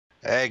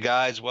Hey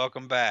guys,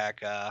 welcome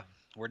back.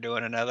 We're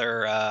doing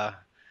another.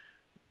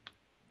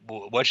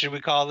 What should we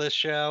call this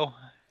show?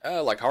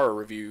 Like horror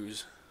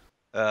reviews.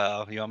 You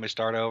want me to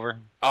start over?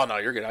 Oh no,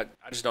 you're good. I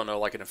just don't know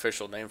like an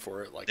official name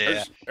for it. Like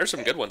Yeah, there's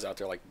some good ones out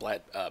there like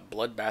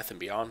Bloodbath and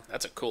Beyond.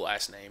 That's a cool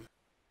ass name.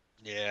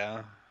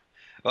 yeah.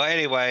 Well,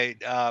 anyway,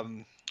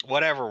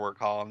 whatever we're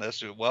calling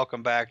this,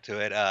 welcome back to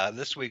it.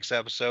 This week's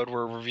episode,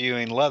 we're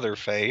reviewing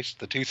Leatherface,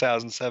 the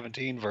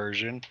 2017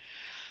 version.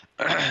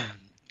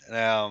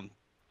 Now,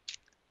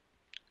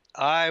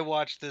 I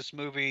watched this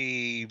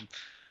movie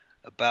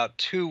about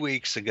 2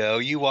 weeks ago.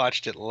 You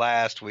watched it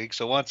last week,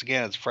 so once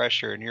again, it's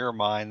fresher in your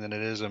mind than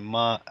it is in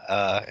mine.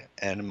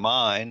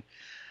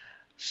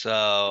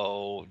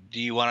 So, do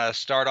you want to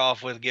start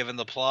off with giving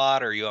the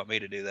plot, or you want me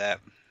to do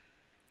that?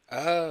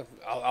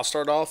 I'll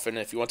start off, and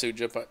if you want to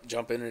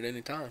jump in at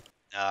any time.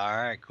 All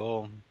right,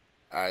 cool.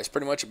 It's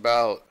pretty much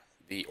about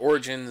the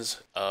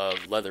origins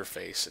of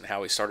Leatherface and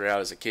how he started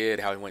out as a kid,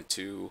 how he went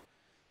to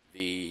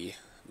the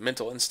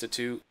mental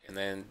institute, and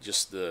then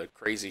just the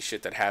crazy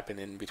shit that happened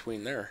in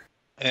between there.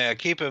 Yeah,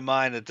 keep in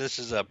mind that this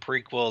is a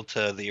prequel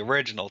to the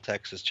original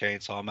Texas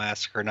Chainsaw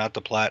Massacre, not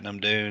the Platinum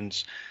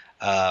Dunes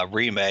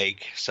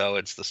remake. So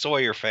it's the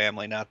Sawyer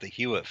family, not the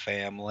Hewitt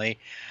family.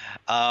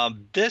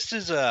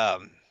 This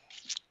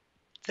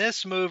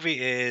movie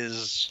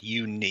is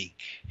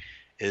unique.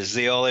 Is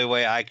the only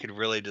way I could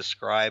really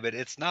describe it.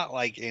 It's not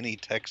like any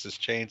Texas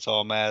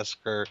Chainsaw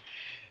Massacre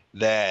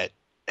that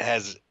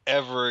has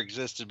ever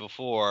existed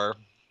before,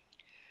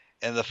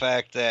 and the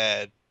fact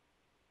that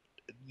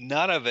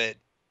none of it,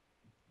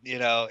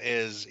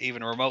 is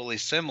even remotely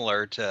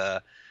similar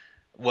to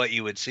what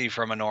you would see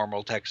from a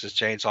normal Texas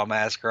Chainsaw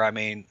Massacre. I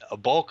mean, a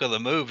bulk of the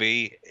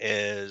movie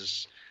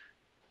is,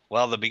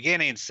 well, the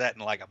beginning's set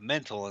in like a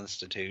mental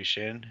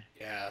institution,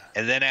 Yeah,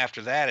 and then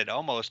after that, it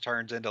almost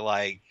turns into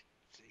like,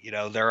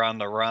 they're on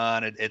the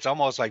run. It's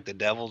almost like the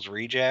Devil's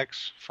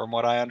Rejects, from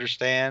what I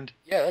understand.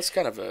 yeah, that's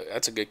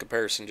a good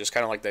comparison. Just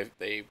kind of like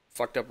they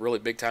fucked up really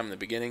big time in the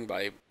beginning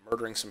by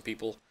murdering some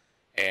people,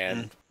 Mm.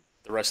 and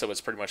the rest of it's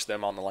pretty much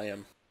them on the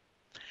lam.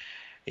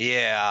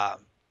 Yeah,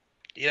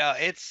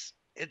 it's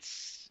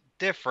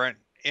different.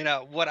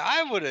 What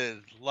I would have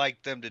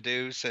liked them to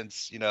do,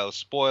 since,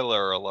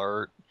 spoiler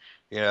alert,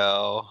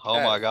 oh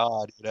Yeah, my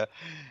God,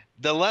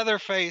 the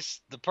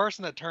Leatherface, the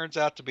person that turns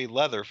out to be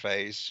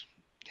Leatherface,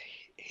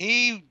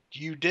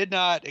 you did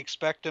not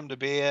expect him to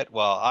be it.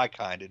 Well, I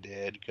kind of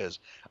did, because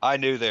I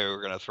knew they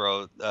were going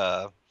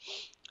to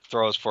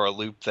throw us for a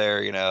loop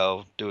there,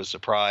 do a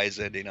surprise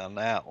ending on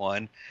that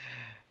one,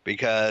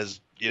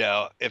 because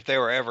if they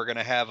were ever going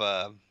to have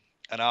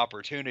an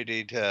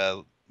opportunity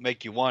to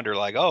make you wonder,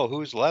 like, oh,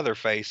 who's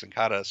Leatherface, and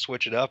kind of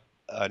switch it up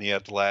on you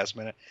at the last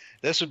minute,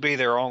 this would be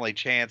their only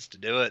chance to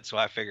do it. So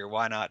I figured,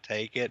 why not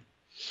take it?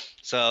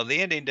 So the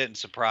ending didn't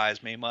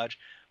surprise me much.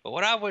 But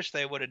what I wish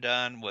they would have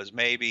done was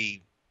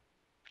maybe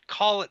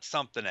call it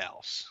something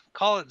else.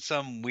 Call it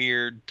some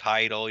weird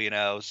title,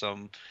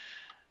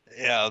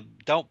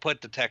 don't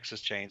put the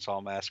Texas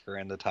Chainsaw Massacre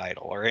in the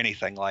title or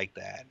anything like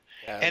that.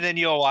 yeah, And then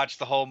you'll watch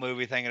the whole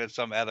movie thinking it's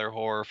some other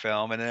horror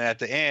film, and then at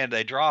the end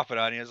they drop it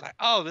on you. It's like,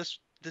 oh, this.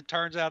 It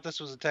turns out this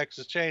was a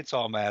Texas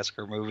Chainsaw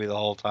Massacre movie the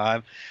whole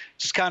time.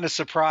 Just kind of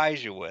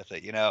surprise you with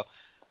it.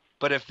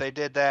 But if they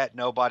did that,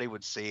 nobody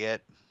would see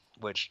it,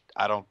 which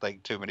I don't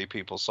think too many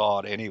people saw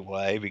it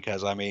anyway,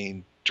 because I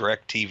mean,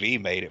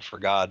 DirecTV made it, for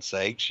God's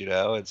sakes.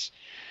 It's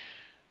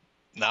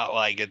not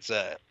like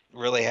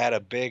really had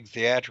a big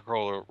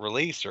theatrical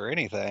release or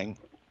anything.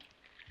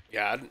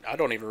 yeah. I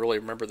don't even really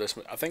remember this.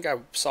 I think I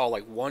saw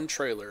like one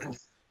trailer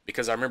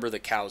because I remember the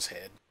cow's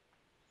head,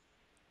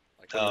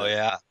 like Oh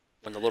yeah,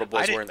 when the little I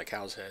boy's did. wearing the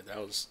cow's head. That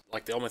was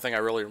like the only thing I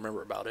really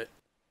remember about it.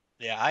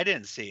 Yeah, I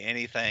didn't see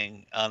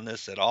anything on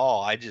this at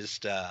all. I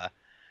just,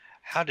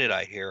 how did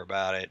I hear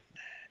about it?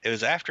 It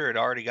was after it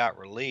already got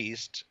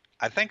released.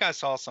 I think I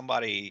saw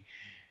somebody.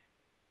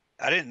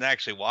 I didn't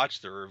actually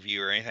watch the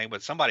review or anything,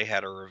 but somebody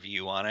had a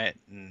review on it,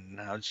 and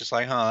I was just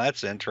like, "Huh,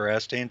 that's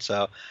interesting."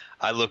 So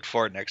I looked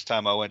for it next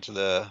time I went to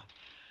the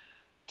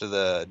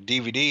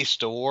DVD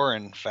store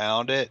and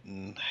found it,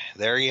 and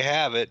there you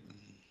have it.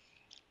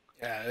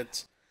 Yeah,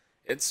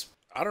 it's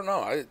I don't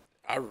know.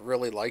 I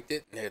really liked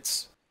it.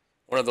 It's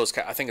one of those.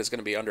 I think it's going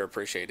to be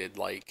underappreciated.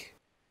 Like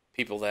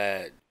people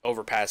that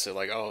overpass it,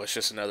 like oh, it's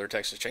just another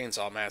Texas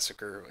Chainsaw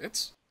Massacre.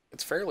 It's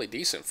fairly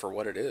decent for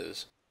what it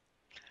is.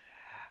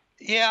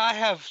 Yeah, I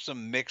have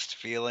some mixed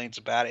feelings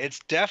about it. It's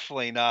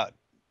definitely not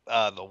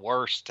the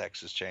worst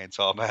Texas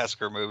Chainsaw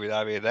Massacre movie.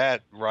 I mean,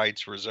 that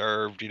right's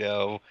reserved,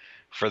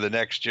 for the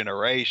next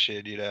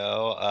generation.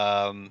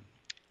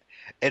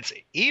 It's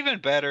even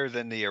better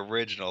than the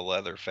original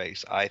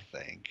Leatherface, I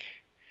think,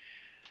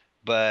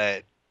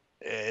 but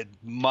it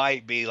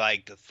might be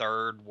like the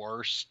third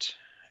worst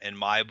in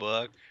my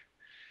book.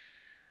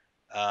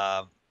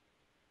 Uh,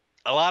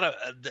 a lot of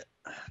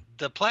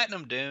the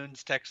Platinum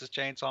Dunes Texas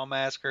Chainsaw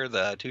Massacre,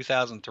 the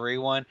 2003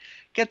 one,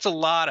 gets a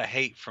lot of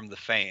hate from the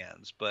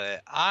fans,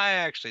 but I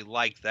actually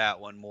like that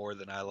one more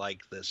than I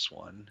like this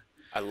one.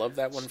 I love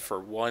that one for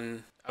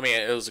one. I mean,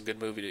 it was a good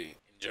movie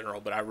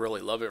general, but I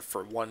really love it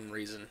for one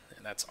reason,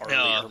 and that's R. Lee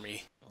Yeah.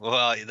 Ermey.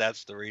 Well,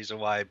 that's the reason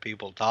why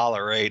people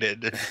tolerate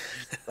it.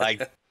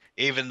 Like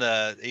even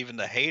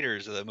the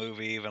haters of the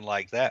movie even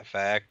like that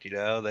fact,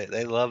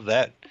 they love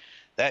that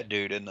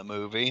dude in the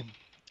movie.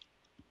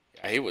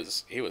 Yeah, he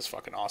was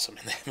fucking awesome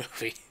in that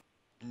movie.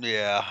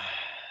 Yeah.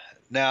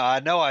 Now I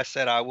know I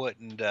said I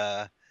wouldn't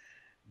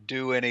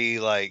do any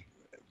like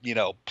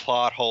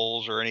plot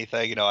holes or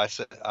anything. I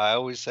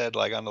always said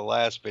like on the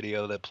last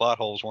video that plot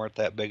holes weren't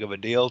that big of a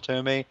deal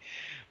to me,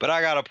 but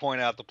I got to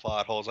point out the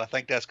plot holes. I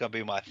think that's going to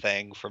be my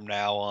thing from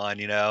now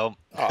on. Oh,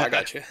 I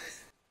got you.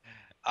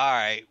 All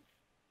right.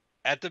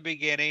 At the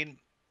beginning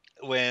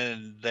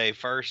when they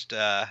first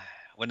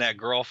when that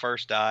girl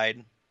first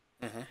died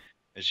Hmm.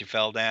 and she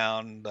fell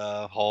down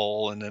the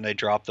hole and then they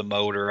dropped the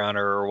motor on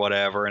her or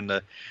whatever and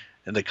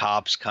the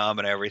cops come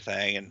and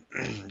everything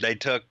and they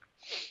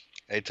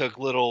took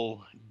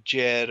little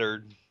Jed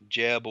or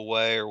Jeb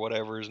away or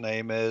whatever his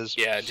name is.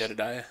 Yeah,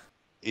 Jedediah.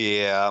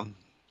 Yeah,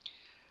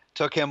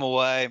 took him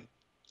away.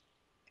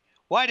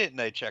 Why didn't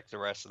they check the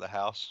rest of the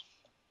house?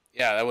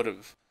 Yeah, that would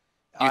have.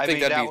 You I think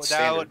mean, that'd that be would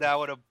that would standard?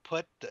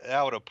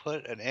 that would have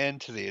put an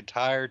end to the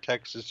entire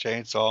Texas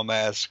Chainsaw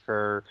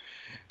Massacre,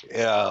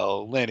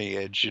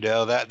 lineage.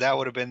 That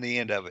would have been the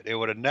end of it. It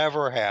would have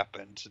never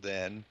happened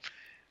then.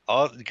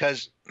 All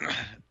because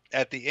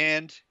at the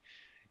end,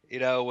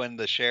 when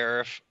the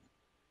sheriff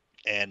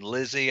and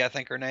Lizzie, I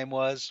think her name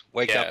was,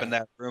 wake up in Yeah,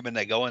 that room and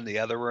they go in the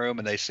other room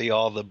and they see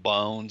all the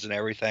bones and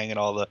everything and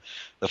all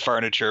the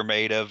furniture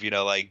made of,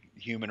 like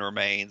human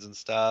remains and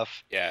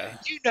stuff. yeah.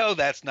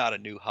 That's not a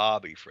new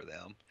hobby for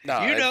them. No,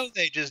 it,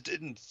 They just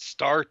didn't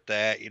start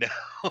that.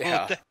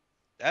 yeah,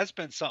 That's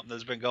been something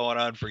that's been going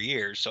on for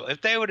years. So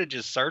if they would have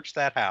just searched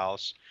that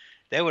house,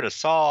 they would have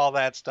saw all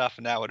that stuff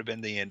and that would have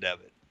been the end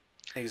of it.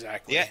 Yeah,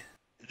 exactly.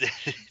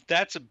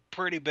 that's a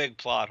pretty big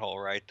plot hole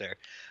right there.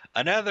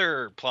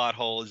 Another plot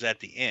hole is at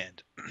the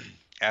end,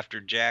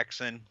 after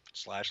Jackson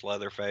slash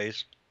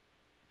Leatherface,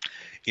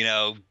 you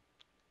know,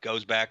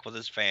 goes back with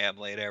his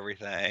family and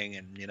everything,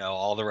 and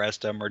all the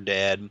rest of them are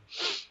dead,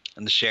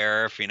 and the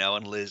sheriff,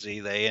 and Lizzie,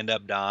 they end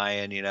up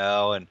dying,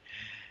 and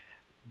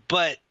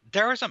but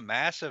there was a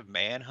massive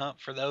manhunt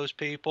for those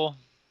people,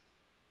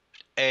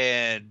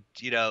 and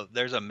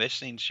there's a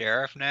missing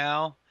sheriff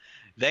now.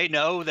 They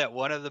know that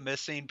one of the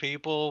missing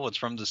people was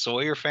from the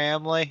Sawyer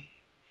family.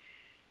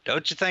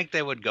 Don't you think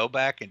they would go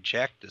back and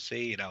check to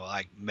see,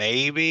 like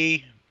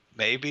maybe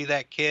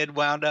that kid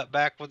wound up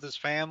back with his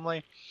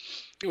family?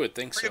 You would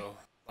think Pretty so.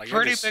 Like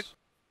you're pretty big.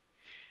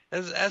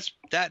 just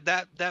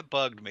That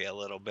bugged me a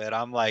little bit.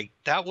 I'm like,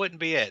 that wouldn't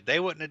be it. They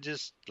wouldn't have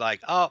just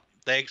like, oh,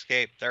 they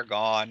escaped, they're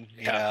gone.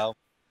 yeah.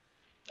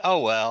 Oh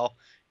well,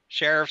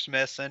 sheriff's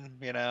missing.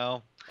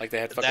 Like they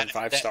had That fucking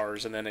five that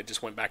stars, and then it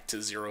just went back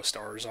to 0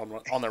 stars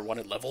on their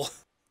wanted level.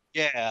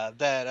 yeah,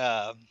 that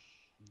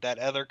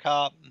other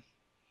cop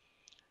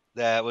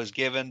that was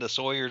given the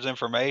Sawyer's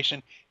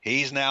information,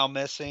 he's now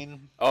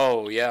missing.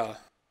 Oh yeah.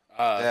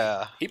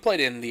 Yeah. He played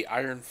in the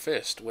Iron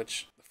Fist,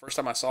 which the first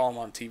time I saw him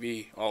on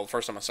TV, well, the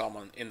first time I saw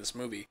him in this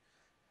movie,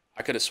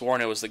 I could have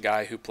sworn it was the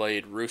guy who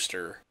played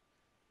Rooster,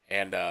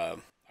 and I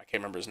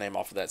can't remember his name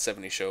off of that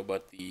 '70s show,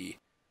 but the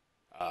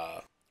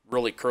uh,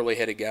 really curly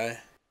headed guy.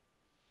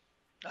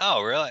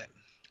 Oh, really?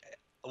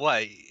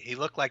 What? He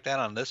looked like that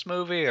on this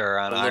movie or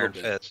on A little Iron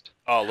bit. Fist?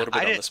 Oh, a little I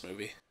bit on didn't. this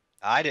movie.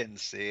 I didn't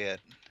see it.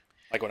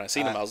 Like when I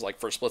seen him, Uh, I was like,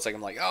 for a split second,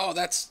 I'm like, oh,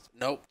 that's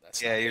nope,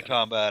 that's yeah, not you're him.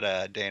 talking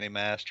about Danny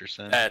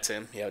Masterson. That's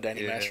him. Yeah,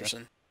 Danny Yeah.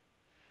 Masterson.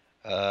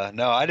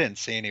 No, I didn't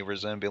see any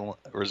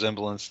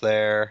resemblance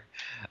there.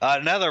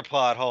 Another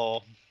plot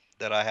hole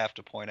that I have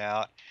to point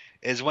out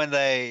is when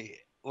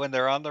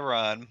they're on the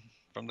run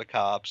from the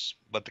cops,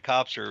 but the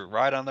cops are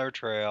right on their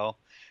trail,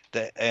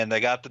 and they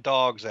got the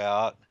dogs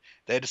out.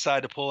 They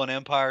decide to pull an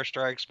Empire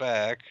Strikes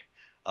Back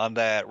on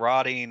that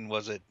rotting.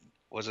 Was it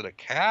a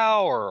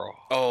cow or a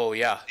Oh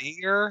yeah,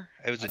 deer?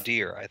 It was I a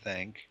deer, I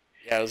think.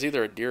 yeah, it was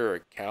either a deer or a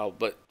cow,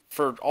 but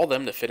for all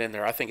them to fit in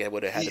there, I think it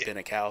would have had to Yeah, been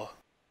a cow.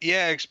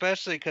 yeah,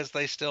 especially because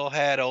they still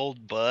had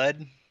old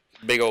Bud.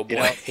 Big old You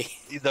boy.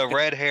 know, the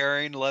red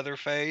herring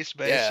Leatherface,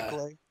 Yeah,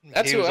 basically.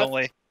 that's He who was I.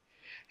 only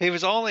he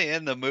was only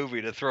in the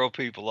movie to throw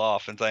people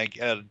off and think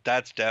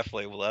that's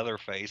definitely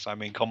Leatherface. I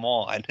mean, come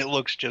on, it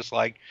looks just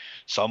like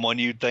someone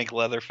you'd think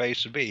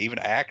Leatherface would be. Even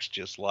acts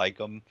just like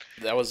him.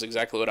 That was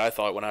exactly what I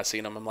thought when I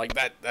seen him. I'm like,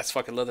 that's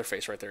fucking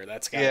Leatherface right there.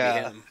 That's got to be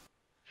Yeah. him.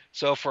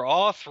 So for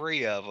all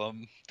three of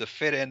them to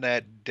fit in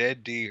that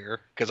dead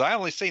deer, because I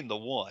only seen the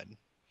one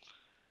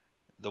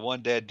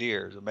dead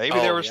deer. Maybe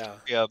there Oh was yeah,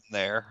 three of them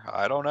there.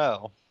 I don't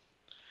know.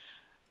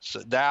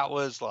 So that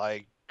was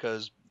like,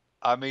 because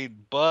I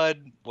mean,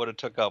 Bud would have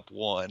took up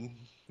one.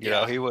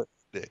 yeah. He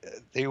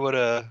would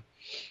have.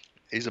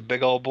 He's a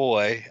big old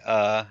boy.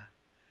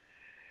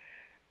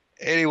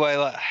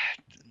 Anyway,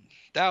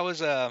 that was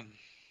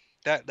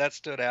that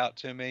stood out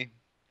to me.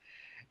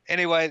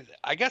 Anyway,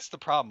 I guess the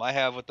problem I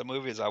have with the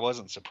movie is I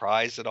wasn't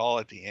surprised at all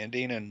at the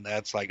ending, and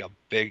that's like a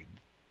big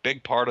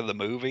part of the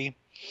movie.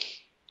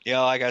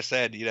 Like I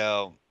said,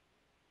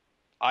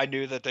 I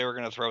knew that they were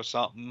going to throw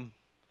something.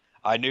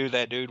 I knew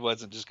that dude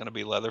wasn't just going to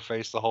be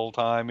Leatherface the whole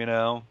time.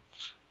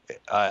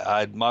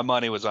 My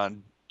money was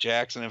on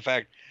Jackson. In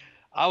fact,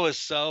 I was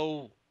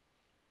so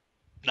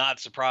not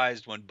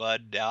surprised when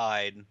Bud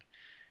died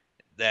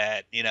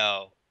that,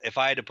 if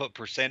I had to put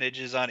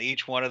percentages on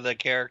each one of the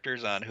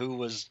characters on who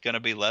was going to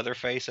be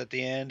Leatherface at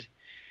the end,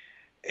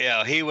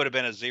 he would have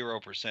been a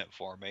 0%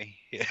 for me.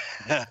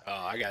 Oh,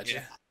 I got you.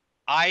 Yeah.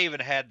 I even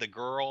had the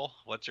girl,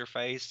 what's her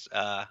face?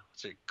 Was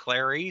it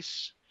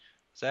Clarice?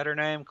 Is that her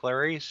name?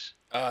 Clarice?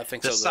 I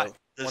think The so. psy- The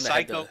the one that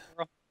had psycho the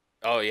girl?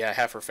 oh yeah,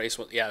 half her face.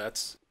 Yeah,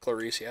 that's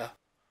Clarice. Yeah,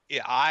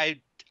 Yeah,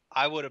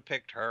 I would have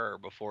picked her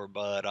before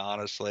Bud,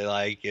 honestly.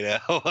 Like,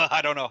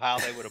 I don't know how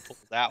they would have pulled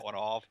that one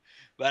off,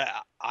 but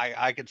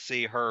I could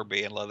see her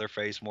being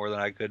Leatherface more than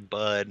I could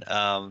Bud.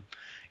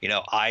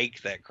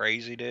 Ike, that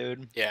crazy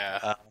dude. yeah,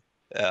 Uh,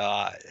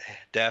 uh,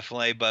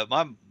 Definitely. But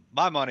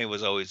my money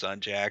was always on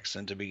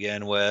Jackson to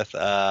begin with.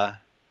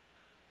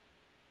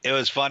 It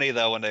was funny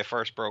though when they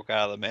first broke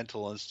out of the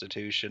mental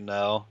institution,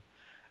 though.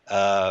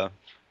 Uh,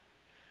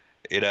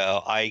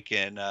 Ike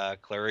and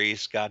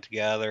Clarice got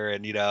together,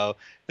 and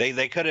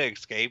they could have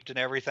escaped and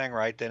everything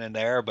right then and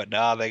there, but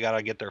now they got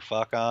to get their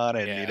fuck on,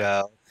 and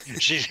yeah,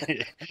 she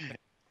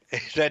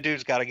that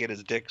dude's got to get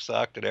his dick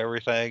sucked and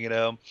everything.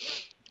 yeah.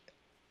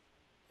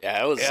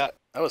 Yeah.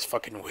 That was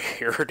fucking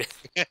weird.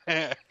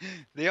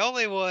 The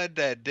only one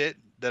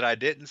that I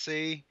didn't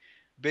see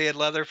being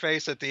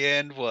Leatherface at the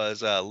end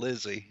was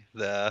Lizzie,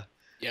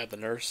 Yeah, the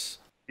nurse.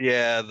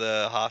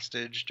 the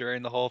hostage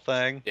during the whole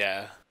thing.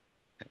 Yeah,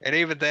 And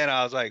even then,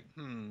 I was like,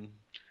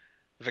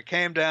 if it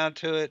came down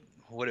to it,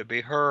 would it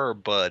be her or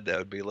Bud that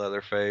would be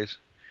Leatherface?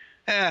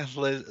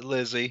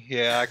 Lizzie.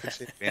 Yeah, I could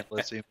see it being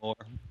Lizzie more.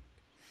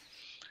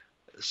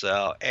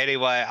 So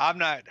anyway, I'm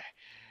not.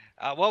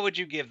 What would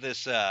you give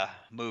this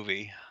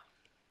movie?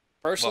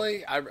 What?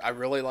 personally, I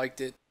really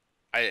liked it.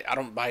 I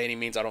don't by any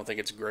means I don't think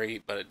it's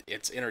great, but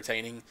it's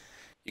entertaining.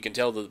 You can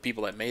tell that the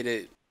people that made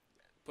it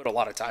put a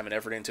lot of time and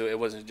effort into it. It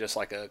wasn't just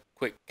like a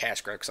quick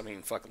cash grab. 'Cause, I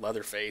mean, fuck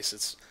Leatherface.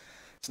 It's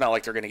not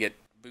like they're gonna get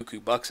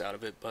buku bucks out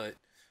of it, but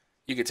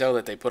you could tell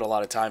that they put a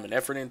lot of time and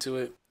effort into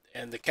it.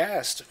 And the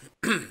cast,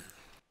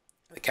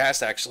 the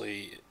cast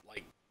actually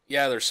like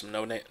yeah, there's some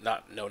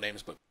not no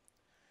names, but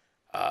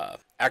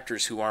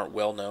actors who aren't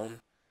well known.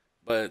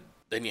 But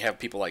then you have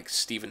people like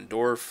Steven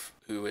Dorff,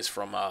 who is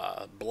from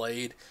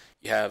Blade.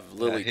 You have Yeah,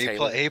 Lily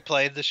Taylor. he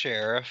played the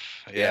sheriff.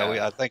 Yeah,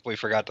 Yeah, I think we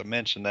forgot to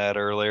mention that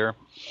earlier.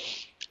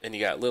 and you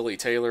got Lily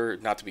Taylor.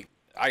 Not to be,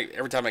 I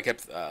every time I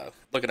kept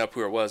looking up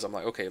who it was, I'm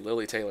like, okay,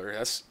 Lily Taylor.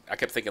 I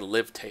kept thinking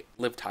Liv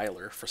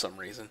Tyler for some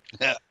reason.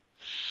 Yeah.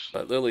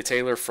 But Lily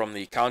Taylor from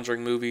the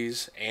Conjuring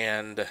movies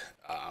and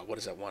what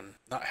is that one?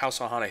 Not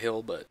House on Haunted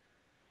Hill, but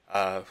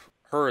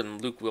her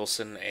and Luke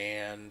Wilson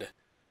and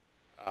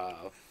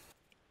uh,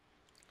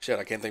 shit,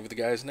 I can't think of the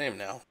guy's name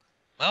now.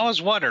 I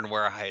was wondering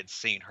where I had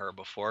seen her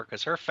before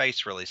because her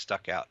face really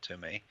stuck out to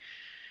me.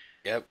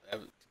 Yep,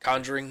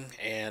 Conjuring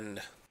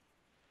and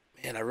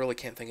man, I really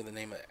can't think of the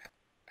name of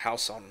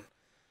House on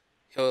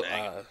Hill.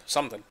 Dang.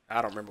 Something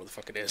I don't remember what the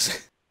fuck it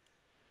is.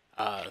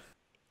 uh,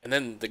 and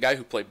then the guy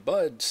who played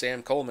Bud,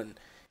 Sam Coleman,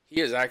 he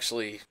is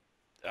actually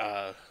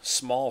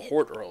small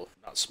Hodor,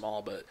 not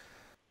small, but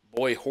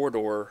boy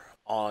Hodor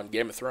on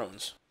Game of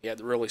Thrones. He had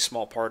the really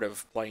small part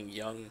of playing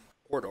young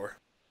Hodor.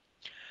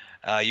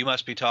 You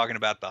must be talking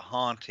about The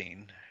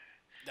Haunting,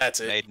 That's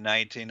it. made in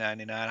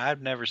 1999.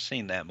 I've never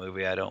seen that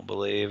movie, I don't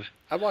believe.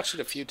 I watched it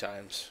a few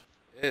times.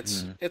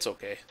 It's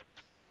okay.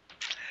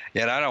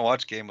 Yeah, and I don't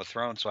watch Game of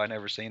Thrones, so I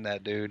never seen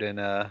that dude. And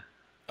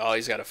Oh,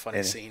 he's got a funny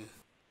and scene.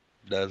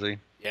 does he?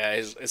 Yeah,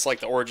 it's like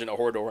the origin of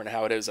Hodor and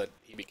how it is that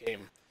he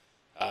became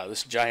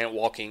this giant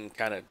walking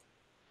kind of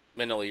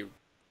mentally.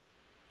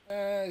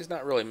 He's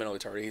not really mentally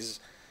retarded.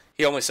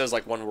 He only says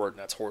like one word and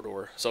that's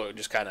Hodor, so it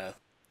just kind of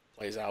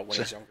plays out when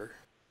So, he's younger.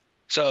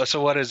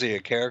 so what is he? A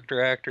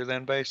character actor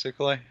then,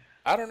 basically?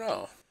 I don't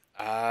know.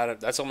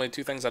 That's only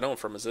two things I know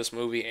from is this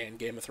movie and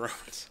Game of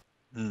Thrones.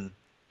 Hmm.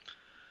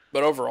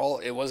 But overall,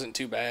 it wasn't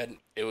too bad.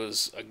 It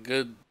was a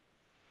good.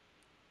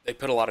 They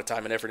put a lot of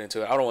time and effort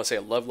into it. I don't want to say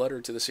a love letter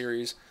to the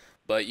series,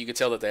 but you could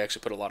tell that they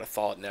actually put a lot of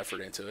thought and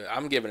effort into it.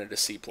 I'm giving it a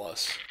C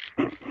plus,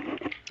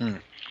 Hmm.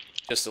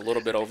 just a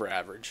little bit over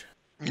average.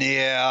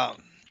 Yeah,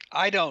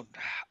 I don't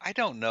I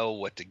don't know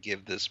what to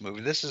give this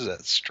movie. This is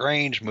a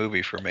strange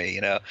movie for me.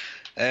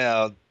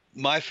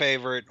 My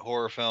favorite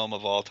horror film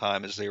of all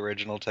time is the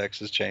original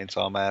Texas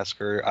Chainsaw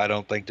Massacre. I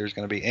don't think there's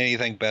going to be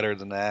anything better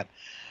than that,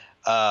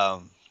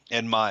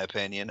 in my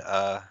opinion.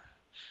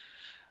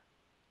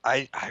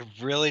 I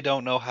really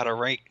don't know how to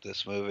rank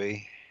this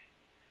movie.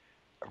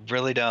 I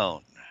really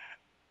don't.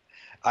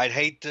 I'd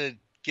hate to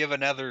give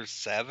another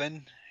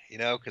 7,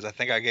 because I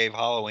think I gave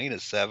Halloween a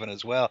 7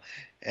 as well.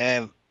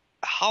 And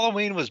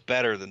Halloween was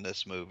better than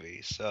this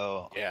movie.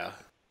 So Yeah,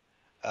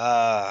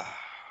 uh,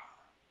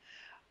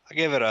 I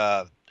give it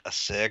a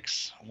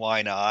 6.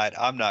 Why not?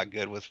 I'm not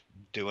good with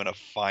doing a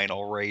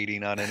final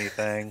rating on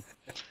anything.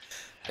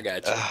 I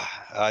got you.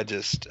 I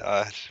just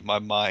my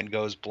mind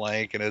goes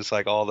blank, and it's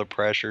like all the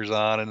pressure's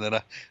on,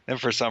 and then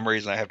for some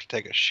reason I have to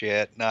take a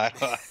shit. No,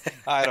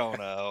 I don't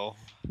know.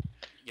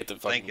 Get the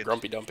fucking Thinking,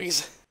 grumpy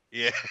dumpies.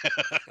 yeah,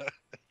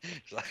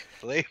 it's like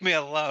leave me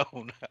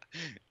alone.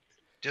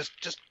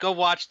 Just go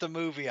watch the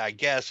movie, I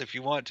guess, if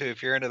you want to,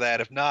 if you're into that.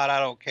 If not, I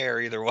don't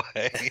care either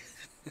way.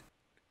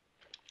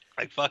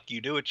 Like fuck you,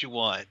 do what you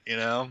want.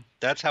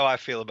 That's how I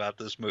feel about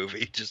this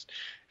movie. Just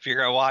if you're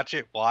gonna watch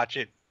it, watch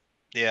it.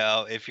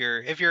 If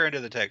you're into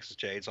the Texas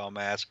Chainsaw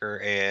Massacre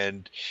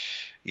and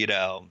you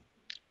know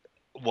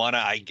want to,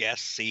 I guess,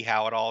 see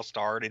how it all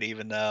started,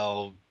 even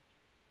though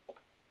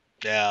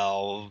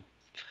now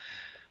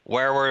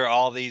where were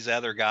all these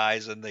other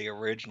guys in the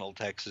original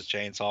Texas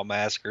Chainsaw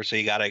Massacre? So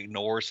you got to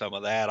ignore some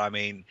of that. I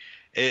mean,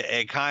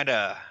 it kind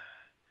of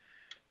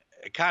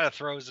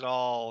throws it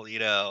all,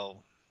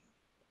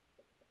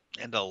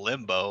 into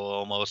limbo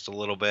almost a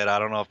little bit. I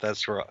don't know if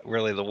that's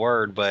really the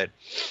word, but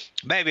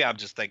maybe I'm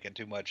just thinking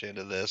too much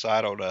into this.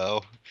 I don't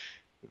know.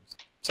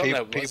 Something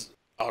People, that people, was.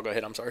 Oh, go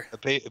ahead. I'm sorry.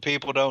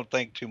 people don't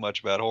think too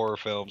much about horror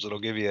films. It'll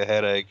give you a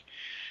headache.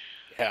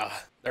 Yeah,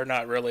 they're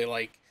not really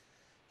like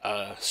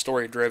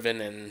story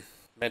driven and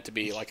meant to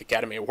be like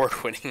Academy Award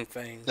winning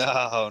things.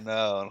 No,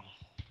 no.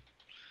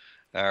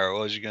 All right,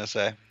 what was you gonna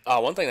say?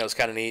 One thing that was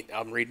kind of neat,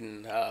 I'm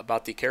reading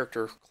about the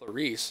character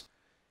Clarice.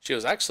 She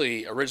was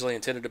actually originally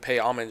intended to pay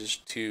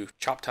homage to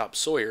Chop Top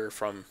Sawyer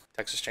from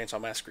Texas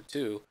Chainsaw Massacre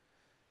 2,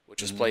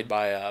 which was played Hmm.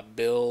 by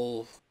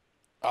Bill.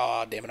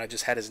 Ah, damn it, I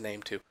just had his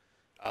name too.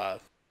 Uh,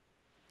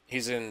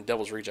 he's in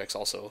Devil's Rejects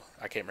also.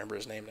 I can't remember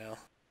his name now.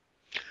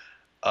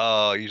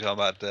 Oh, you talking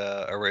about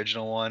the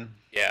original one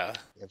Yeah,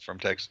 from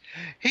Texas?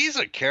 He's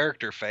a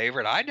character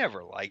favorite. I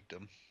never liked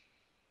him.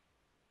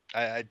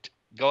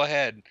 Go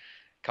ahead,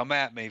 come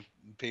at me,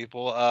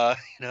 people.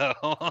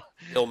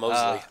 Bill uh,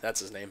 Mosley.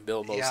 That's his name,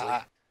 Bill yeah,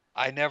 Mosley.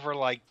 I never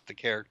liked the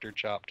character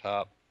Chop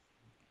Top.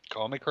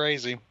 Call me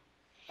crazy.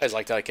 I just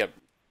liked how I kept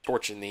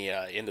torching the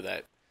end of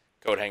that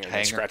coat hanger and then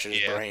Hanger, scratching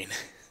his yeah, brain.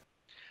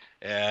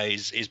 yeah.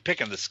 He's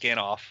picking the skin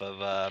off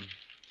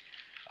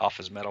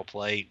his metal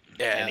plate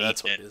Yeah, and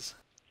that's eating what it. it is.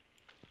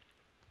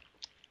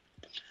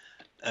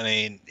 I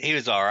mean, he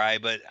was all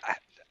right, but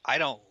I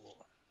don't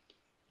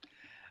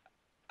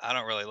I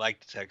don't really like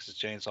the Texas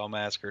Chainsaw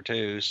Massacre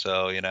too.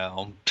 So It's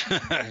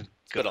been a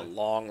good.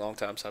 long, long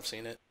time since I've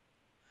seen it.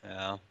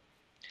 Yeah.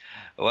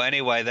 Well,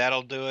 anyway,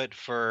 that'll do it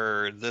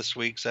for this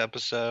week's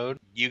episode.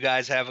 You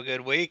guys have a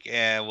good week,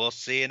 and we'll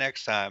see you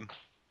next time.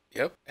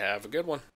 Yep. Have a good one.